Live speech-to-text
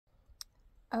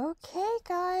Okay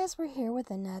guys, we're here with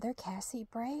another Cassie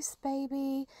brace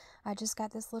baby. I just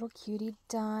got this little cutie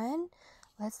done.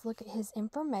 Let's look at his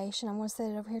information. I'm going to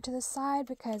set it over here to the side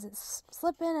because it's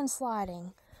slipping and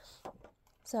sliding.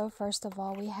 So first of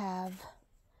all, we have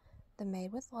the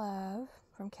Made with Love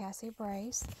from Cassie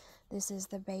Brace. This is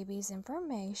the baby's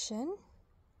information.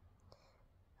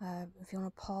 If you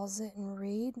want to pause it and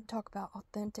read and talk about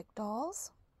authentic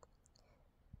dolls.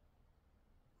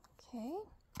 Okay.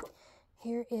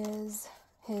 Here is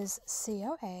his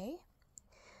COA.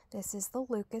 This is the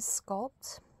Lucas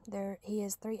sculpt. He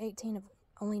is 318 of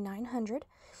only 900.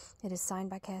 It is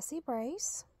signed by Cassie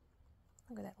Brace.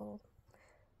 Look at that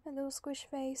little squish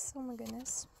face. Oh my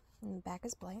goodness. And the back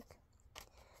is blank.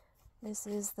 This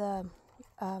is the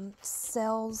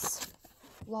sales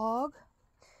log.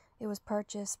 It was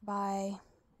purchased by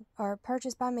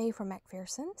me from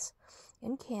McPherson's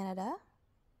in Canada.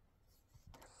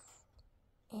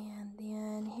 And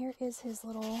then here is his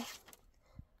little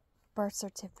birth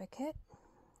certificate,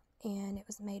 and it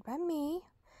was made by me.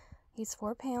 He's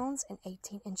 4 pounds and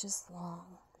 18 inches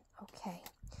long. Okay,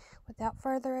 without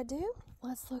further ado,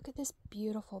 let's look at this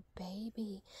beautiful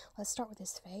baby. Let's start with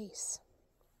his face.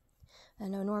 I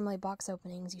know normally box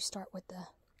openings you start with the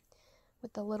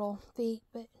little feet,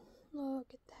 but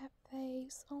look at that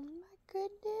face. Oh my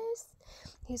goodness.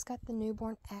 He's got the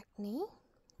newborn acne.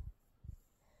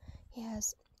 He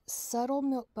has subtle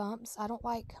milk bumps. I don't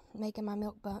like making my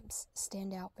milk bumps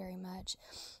stand out very much.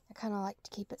 I kind of like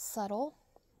to keep it subtle.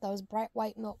 Those bright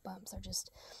white milk bumps are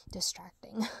just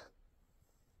distracting.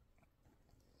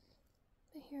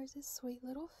 But here's his sweet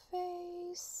little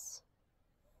face.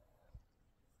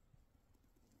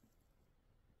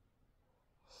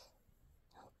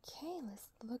 Okay, let's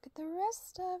look at the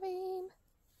rest of him.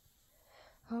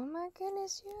 Oh my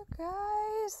goodness, you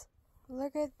guys.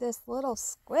 Look at this little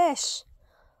squish.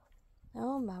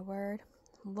 Oh my word.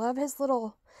 Love his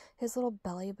little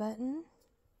belly button.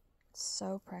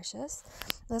 So precious.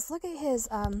 Let's look at his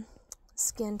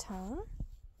skin tone.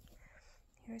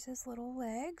 Here's his little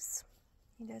legs.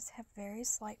 He does have very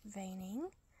slight veining.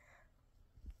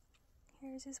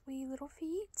 Here's his wee little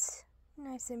feet.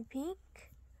 Nice and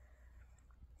pink.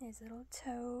 His little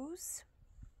toes.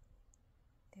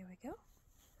 There we go.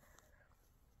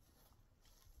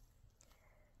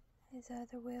 His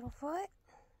other little foot.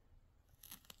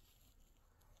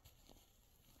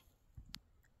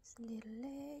 His little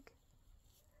leg.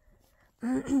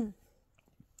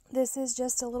 This is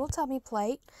just a little tummy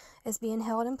plate. It's being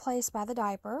held in place by the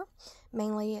diaper.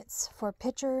 Mainly it's for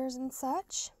pictures and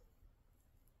such.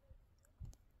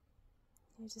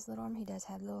 Here's his little arm. He does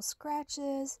have little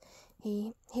scratches.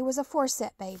 He was a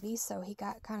 4-set baby, so he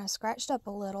got kind of scratched up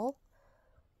a little.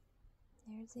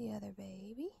 There's the other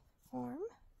baby arm.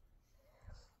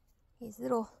 His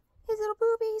little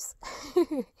boobies.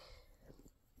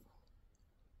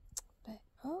 But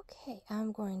okay,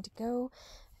 I'm going to go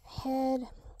ahead.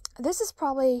 This is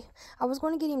probably, I was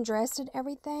going to get him dressed and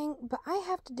everything, but I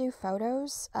have to do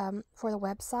photos for the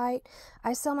website.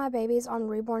 I sell my babies on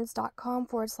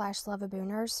reborns.com/Lovaboo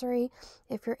Nursery.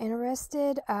 If you're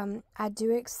interested, I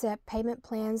do accept payment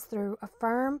plans through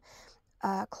Affirm,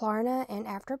 Klarna, and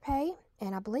Afterpay.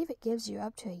 And I believe it gives you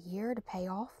up to a year to pay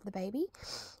off the baby.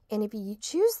 And if you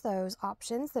choose those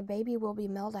options, the baby will be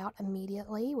mailed out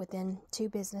immediately within 2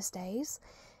 business days.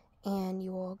 And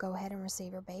you will go ahead and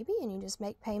receive your baby, and you just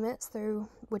make payments through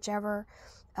whichever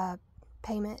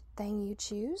payment thing you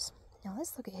choose. Now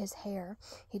let's look at his hair.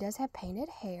 He does have painted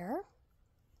hair.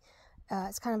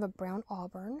 It's kind of a brown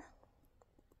auburn.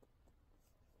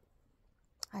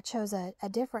 I chose a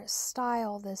different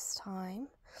style this time.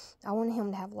 I wanted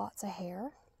him to have lots of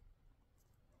hair.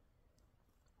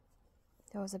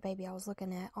 There was a baby I was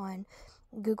looking at on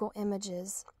Google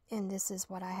Images, and this is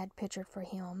what I had pictured for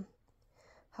him.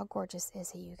 How gorgeous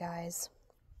is he, you guys?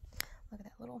 Look at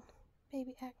that little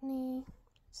baby acne.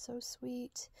 So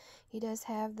sweet. He does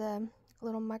have the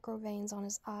little micro veins on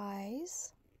his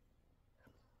eyes.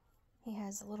 He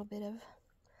has a little bit of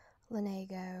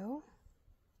Lanego.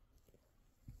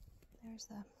 There's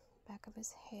the back of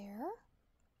his hair.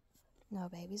 No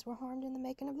babies were harmed in the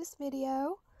making of this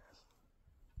video.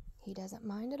 He doesn't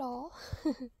mind at all.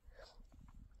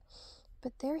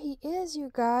 But there he is, you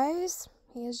guys.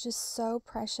 He is just so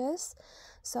precious.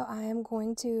 So I am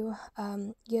going to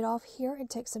get off here and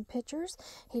take some pictures.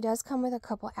 He does come with a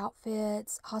couple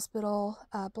outfits, hospital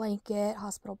blanket,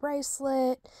 hospital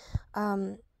bracelet,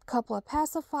 couple of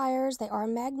pacifiers. They are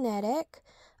magnetic.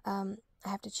 I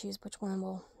have to choose which one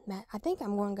will match. I think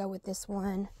I'm going to go with this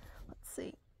one. Let's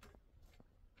see.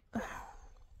 I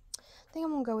think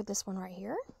I'm going to go with this one right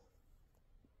here.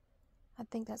 I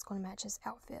think that's going to match his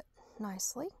outfit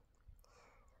nicely.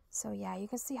 So yeah, you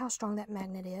can see how strong that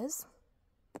magnet is.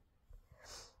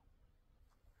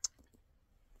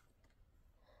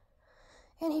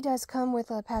 And he does come with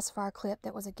a pacifier clip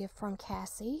that was a gift from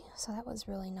Cassie, so that was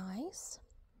really nice.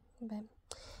 But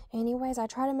anyways, I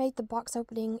try to make the box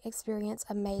opening experience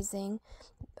amazing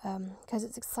because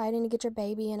it's exciting to get your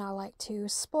baby, and I like to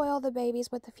spoil the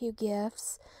babies with a few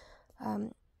gifts.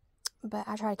 But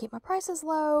I try to keep my prices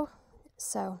low,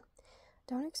 so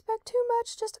don't expect too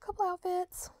much, just a couple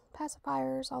outfits,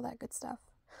 pacifiers, all that good stuff.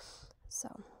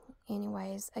 So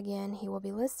anyways, again, he will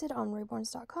be listed on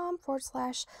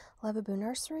reborns.com/Lovaboo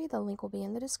Nursery. The link will be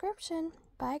in the description.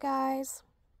 Bye, guys.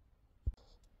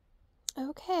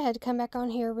 Okay, I had to come back on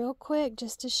here real quick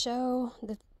just to show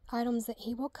the items that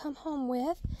he will come home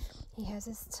with. He has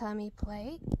his tummy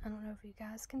plate. I don't know if you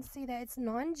guys can see that. It's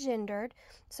non-gendered.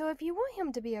 So if you want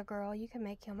him to be a girl, you can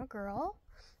make him a girl.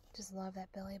 Just love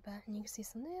that belly button. You can see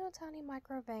some little tiny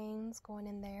micro veins going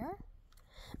in there.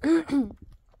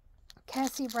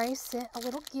 Cassie Brace sent a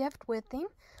little gift with him,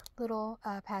 little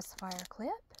pacifier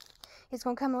clip. He's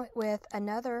going to come with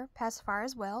another pacifier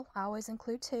as well. I always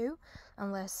include 2,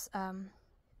 unless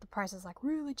the price is like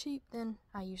really cheap, then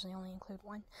I usually only include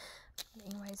 1. But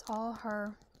anyways,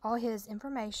 all his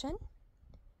information.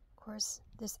 Of course,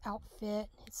 this outfit,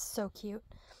 it's so cute.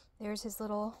 There's his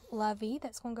little lovey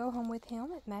that's going to go home with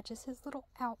him. It matches his little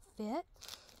outfit.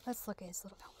 Let's look at his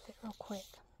little outfit real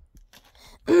quick.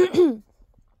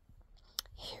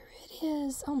 Here it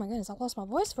is. Oh my goodness, I lost my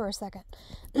voice for a second.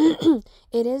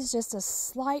 It is just a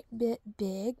slight bit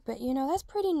big, but you know, that's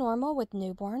pretty normal with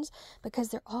newborns because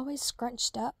they're always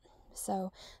scrunched up.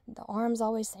 So the arms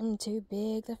always seem too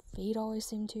big, the feet always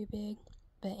seem too big.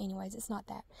 But anyways, it's not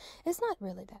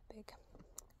really that big.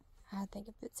 I think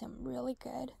it fits him really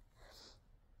good.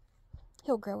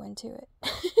 He'll grow into it.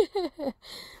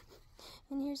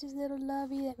 And here's his little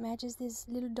lovey that matches this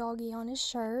little doggy on his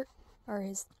shirt, or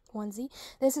his onesie.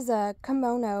 This is a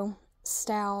kimono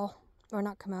style, or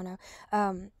not kimono.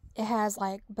 It has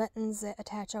like buttons that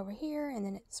attach over here, and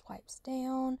then it swipes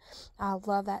down. I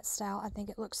love that style. I think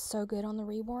it looks so good on the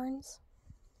reborns.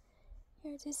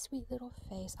 Here's his sweet little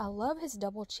face. I love his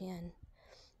double chin.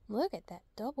 Look at that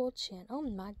double chin. Oh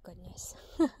my goodness.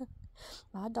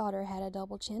 My daughter had a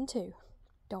double chin too.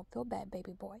 Don't feel bad,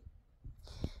 baby boy.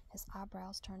 His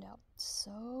eyebrows turned out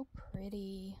so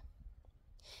pretty.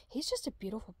 He's just a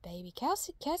beautiful baby.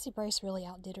 Cassie Brace really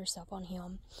outdid herself on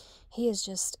him. He is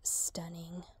just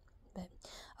stunning. But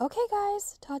okay,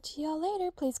 guys, talk to y'all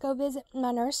later. Please go visit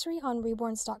my nursery on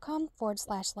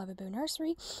reborns.com/Lovaboo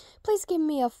Nursery. Please give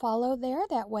me a follow there.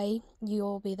 That way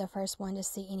you'll be the first one to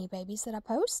see any babies that I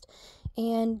post.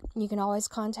 And you can always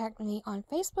contact me on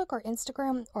Facebook or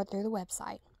Instagram or through the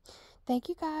website. Thank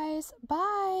you, guys.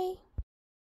 Bye.